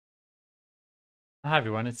Hi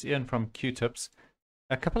everyone, it's Ian from QTips.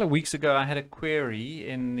 A couple of weeks ago, I had a query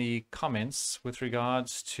in the comments with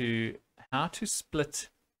regards to how to split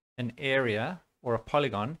an area or a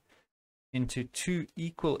polygon into two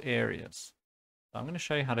equal areas. So I'm going to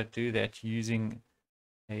show you how to do that using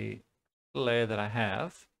a layer that I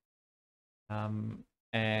have.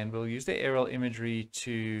 And we'll use the aerial imagery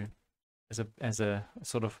as a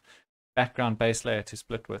sort of background base layer to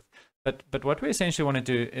split with. But what we essentially want to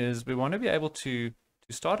do is we want to be able to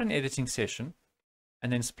start an editing session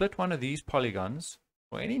and then split one of these polygons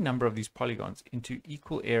or any number of these polygons into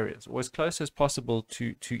equal areas or as close as possible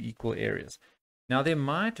to equal areas. Now there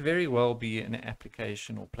might very well be an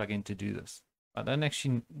application or plugin to do this. I don't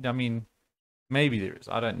actually, I mean, maybe there is,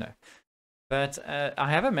 I don't know. But I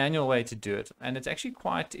have a manual way to do it, and it's actually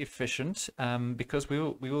quite efficient because we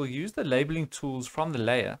will use the labeling tools from the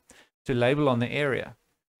layer to label on the area.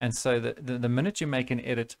 And so the minute you make an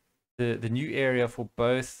edit, the new area for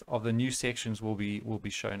both of the new sections will be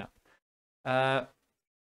shown up.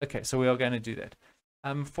 Okay, so we are going to do that.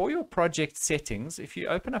 For your project settings, if you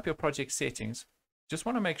open up your project settings, just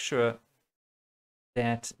want to make sure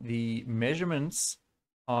that the measurements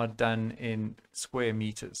are done in square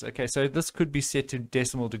meters. Okay, so this could be set to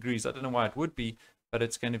decimal degrees. I don't know why it would be, but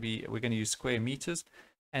it's going to be, we're going to use square meters.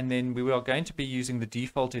 And then we are going to be using the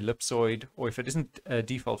default ellipsoid, or if it isn't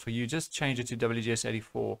default for you, just change it to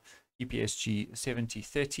WGS84 EPSG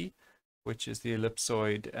 7030, which is the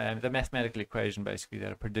ellipsoid, the mathematical equation basically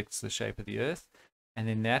that predicts the shape of the Earth. And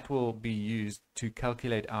then that will be used to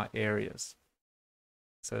calculate our areas.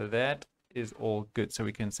 So that is all good. So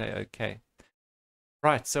we can say, okay.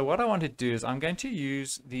 Right, so what I want to do is I'm going to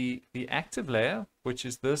use the active layer, which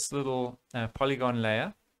is this little polygon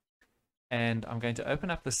layer, and I'm going to open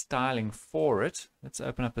up the styling for it. Let's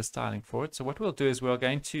open up the styling for it. So what we'll do is we're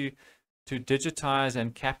going to digitize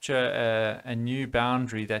and capture a new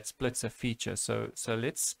boundary that splits a feature. So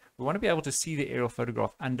we want to be able to see the aerial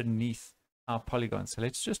photograph underneath our polygon. So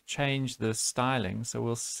let's just change the styling. So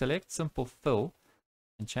we'll select simple fill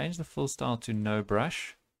and change the fill style to no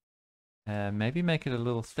brush. Maybe make it a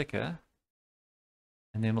little thicker,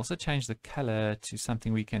 and then also change the color to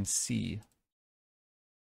something we can see.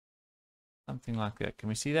 Something like that. Can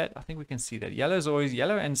we see that? I think we can see that. Yellow is always,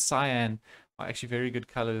 yellow and cyan are actually very good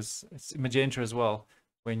colors. It's magenta as well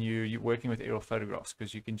when you're working with aerial photographs,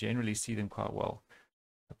 because you can generally see them quite well.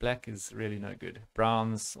 Black is really no good.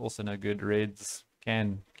 Browns also no good. Reds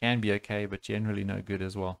can be okay, but generally no good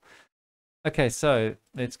as well. Okay, so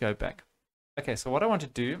let's go back. Okay, so what I want to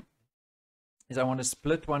do is I want to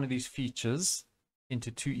split one of these features into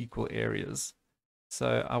two equal areas.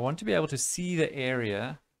 So I want to be able to see the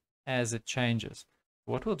area as it changes.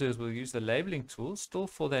 What we'll do is we'll use the labeling tool still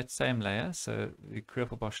for that same layer, so the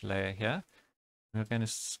Kröpelbosch layer here. We're going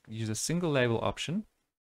to use a single label option,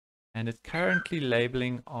 and it's currently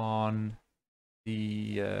labeling on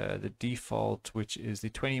the default, which is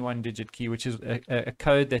the 21-digit key, which is a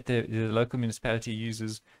code that the local municipality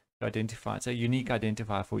uses to identify. It's a unique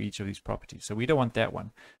identifier for each of these properties. So we don't want that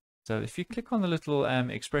one. So if you click on the little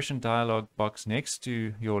expression dialog box next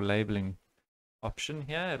to your labeling option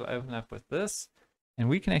here, it'll open up with this, and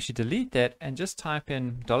we can actually delete that and just type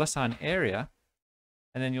in $area,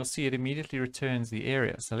 and then you'll see it immediately returns the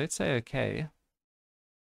area. So let's say okay.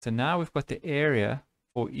 So now we've got the area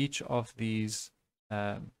for each of these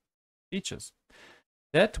features.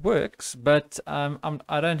 That works, but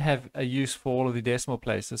I don't have a use for all of the decimal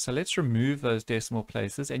places. So let's remove those decimal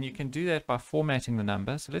places, and you can do that by formatting the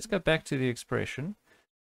number. So let's go back to the expression,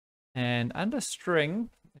 and under string,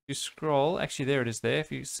 if you scroll, actually there it is there. If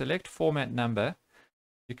you select format number,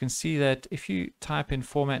 you can see that if you type in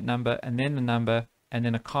format number and then the number and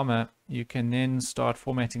then a comma, you can then start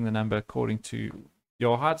formatting the number according to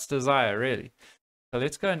your heart's desire, really. So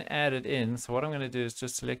let's go and add it in. So what I'm going to do is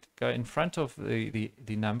just select, go in front of the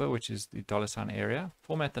number, which is the $area,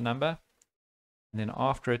 format the number, and then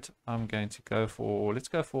after it, I'm going to go for, let's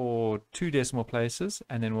go for 2 decimal places,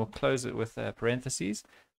 and then we'll close it with parentheses.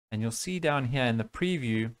 And you'll see down here in the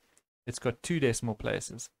preview, it's got 2 decimal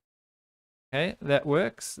places. Okay, that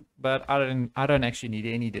works, but I don't actually need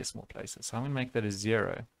any decimal places. So I'm going to make that a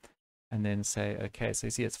 0, and then say, okay, so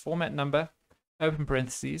you see it's format number, open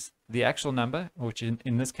parentheses, the actual number, which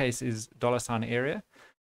in this case is $area,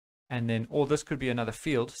 and then, or this could be another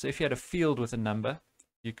field. So if you had a field with a number,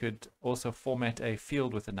 you could also format a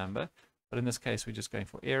field with a number, but in this case we're just going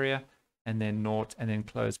for area, and then naught, and then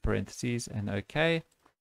close parentheses, and okay.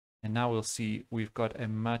 And now we'll see we've got a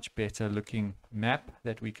much better looking map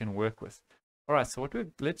that we can work with. All right, so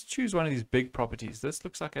let's choose one of these big properties. This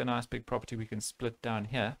looks like a nice big property we can split down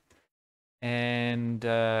here. And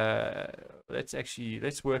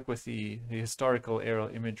let's work with the historical aerial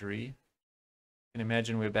imagery. You can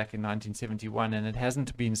imagine we're back in 1971 and it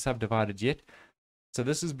hasn't been subdivided yet. So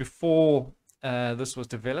this is before this was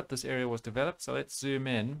developed, this area was developed. So let's zoom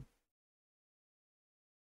in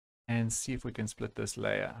and see if we can split this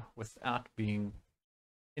layer without being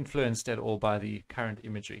influenced at all by the current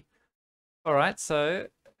imagery. All right, so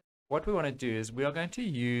what we want to do is we are going to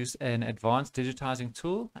use an advanced digitizing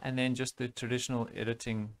tool and then just the traditional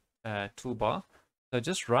editing toolbar. So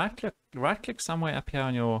just right click somewhere up here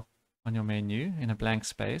on your menu in a blank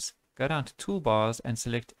space, go down to toolbars and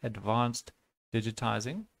select advanced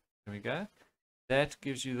digitizing. There we go. That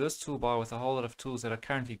gives you this toolbar with a whole lot of tools that are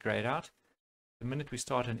currently grayed out. The minute we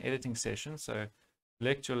start an editing session, so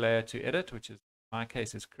select your layer to edit, which is in my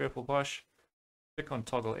case is Bosch. Click on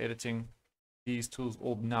toggle editing. These tools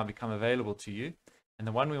all now become available to you. And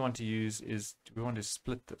the one we want to use is we want to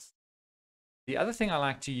split this. The other thing I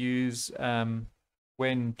like to use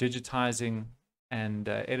when digitizing and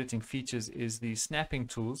editing features is the snapping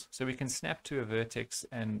tools. So we can snap to a vertex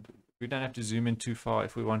and we don't have to zoom in too far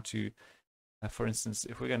if we want to. For instance,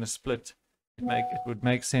 if we're going to split, it would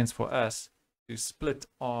make sense for us to split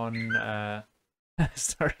on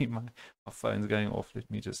sorry, my phone's going off.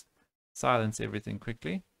 Let me just silence everything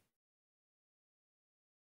quickly.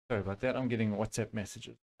 Sorry about that. I'm getting WhatsApp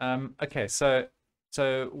messages. Okay, so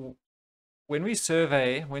when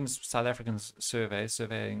South Africans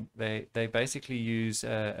surveying, they basically use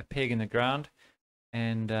a peg in the ground,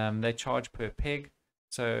 and they charge per peg.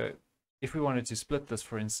 So if we wanted to split this,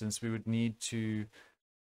 for instance, we would need to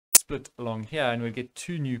split along here, and we'd get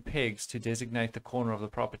 2 new pegs to designate the corner of the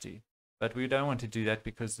property. But we don't want to do that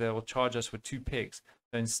because they will charge us for 2 pegs.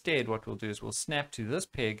 So instead, what we'll do is we'll snap to this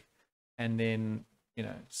peg, and then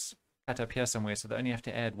cut up here somewhere, so they only have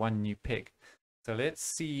to add 1 new peg. So let's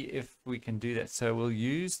see if we can do that. So we'll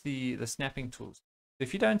use the snapping tools.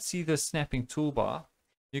 If you don't see the snapping toolbar,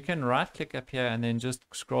 you can right click up here and then just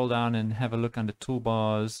scroll down and have a look under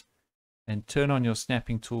toolbars and turn on your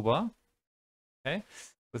snapping toolbar. Okay,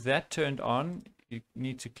 with that turned on, you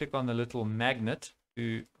need to click on the little magnet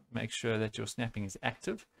to make sure that your snapping is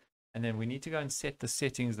active, and then we need to go and set the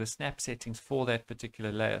settings, the snap settings for that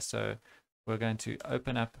particular layer. So we're going to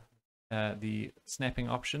open up the snapping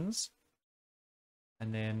options,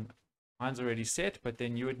 and then mine's already set, but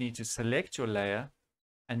then you would need to select your layer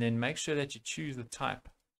and then make sure that you choose the type.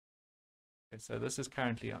 Okay, so this is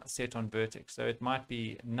currently set on vertex, so it might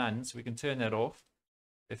be none, so we can turn that off.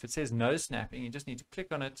 If it says no snapping, you just need to click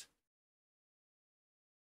on it.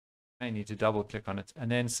 You may need to double click on it and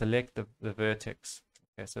then select the vertex.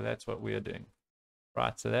 Okay, so that's what we are doing.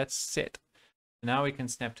 Right, so that's set. Now we can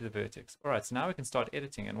snap to the vertex. All right, so now we can start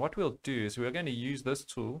editing. And what we'll do is we're going to use this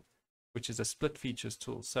tool, which is a split features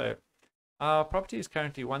tool. So our property is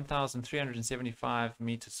currently 1,375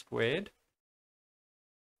 meters squared.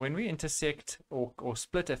 When we intersect or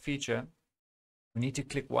split a feature, we need to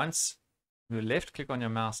click once, you left click on your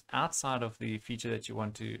mouse outside of the feature that you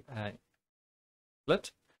want to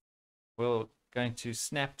split. We're going to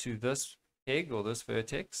snap to this peg or this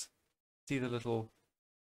vertex. See the little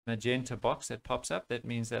magenta box that pops up? That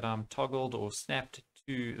means that I'm toggled or snapped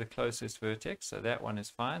to the closest vertex. So that one is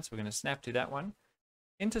fine. So we're going to snap to that one.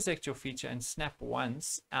 Intersect your feature and snap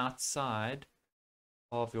once outside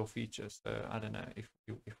of your feature. So I don't know if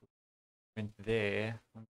we went there.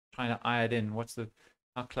 I'm trying to eye it in.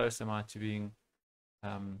 How close am I to being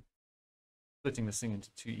splitting this thing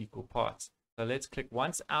into 2 equal parts? So let's click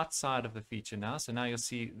once outside of the feature now. So now you'll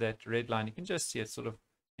see that red line. You can just see it sort of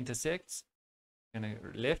intersects. I'm going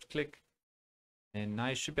to left click, and now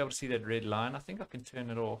you should be able to see that red line. I think I can turn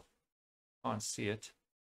it off. Can't see it.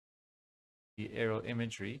 The aerial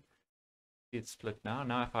imagery. It's split now.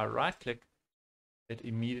 Now if I right click, it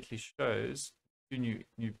immediately shows two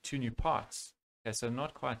new parts. Okay, so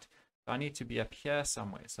not quite. I need to be up here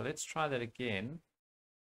somewhere. So let's try that again.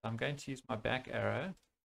 I'm going to use my back arrow.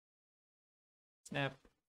 Snap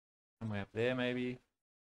somewhere up there maybe.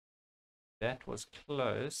 That was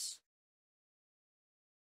close.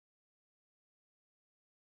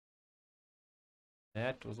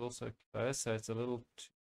 That was also close, so it's a little too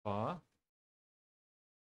far.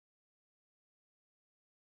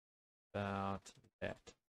 About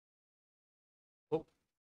that. Oh,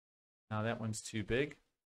 now that one's too big.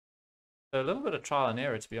 So a little bit of trial and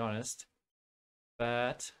error, to be honest,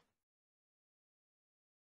 but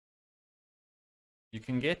you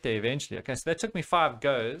can get there eventually. Okay, so that took me 5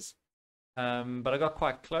 goes, but I got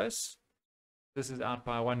quite close. This is out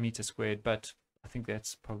by 1 meter squared, but I think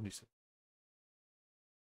that's probably.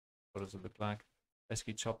 What does it look like?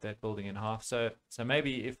 basically chop that building in half. So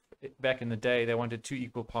maybe if back in the day they wanted 2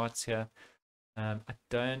 equal parts here, I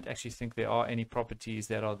don't actually think there are any properties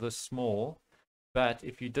that are this small, but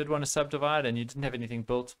if you did want to subdivide and you didn't have anything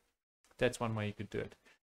built, that's one way you could do it.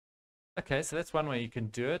 Okay, so that's one way you can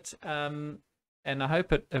do it. And I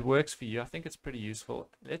hope it works for you. I think it's pretty useful.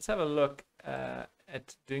 Let's have a look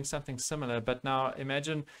at doing something similar, but now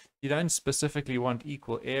imagine you don't specifically want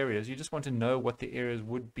equal areas. You just want to know what the areas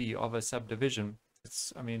would be of a subdivision.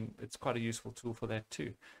 I mean, it's quite a useful tool for that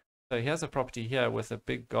too. So here's a property here with a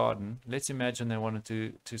big garden. Let's imagine they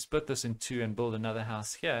wanted to split this in 2 and build another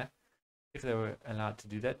house here, if they were allowed to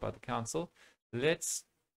do that by the council. Let's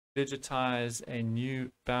digitize a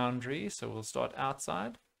new boundary. So we'll start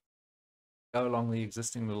outside, go along the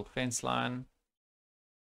existing little fence line,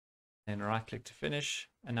 and right click to finish.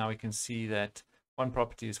 And now we can see that one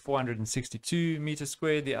property is 462 meters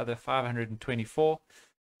squared, the other 524.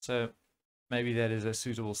 So maybe that is a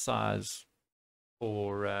suitable size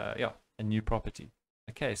for a new property.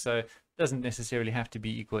 Okay, so it doesn't necessarily have to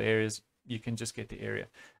be equal areas. You can just get the area.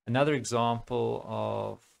 Another example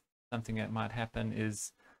of something that might happen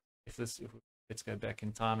is let's go back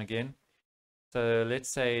in time again. So let's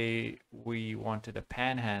say we wanted a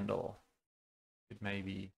panhandle. It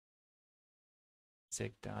maybe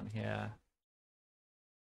check down here.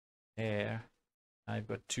 There. I've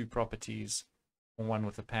got 2 properties, one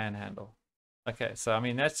with a panhandle. Okay, so I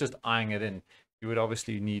mean that's just eyeing it in. You would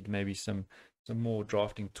obviously need maybe some more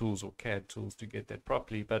drafting tools or CAD tools to get that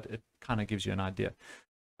properly, but it kind of gives you an idea.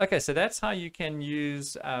 Okay, so that's how you can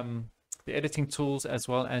use the editing tools as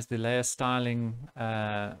well as the layer styling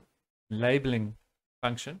labeling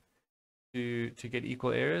function to get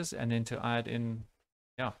equal areas and then to add in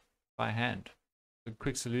by hand. A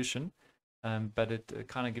quick solution, but it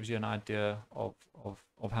kind of gives you an idea of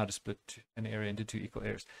how to split an area into 2 equal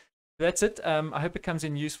areas. That's it. I hope it comes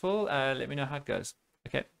in useful. Let me know how it goes.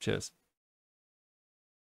 Okay, cheers.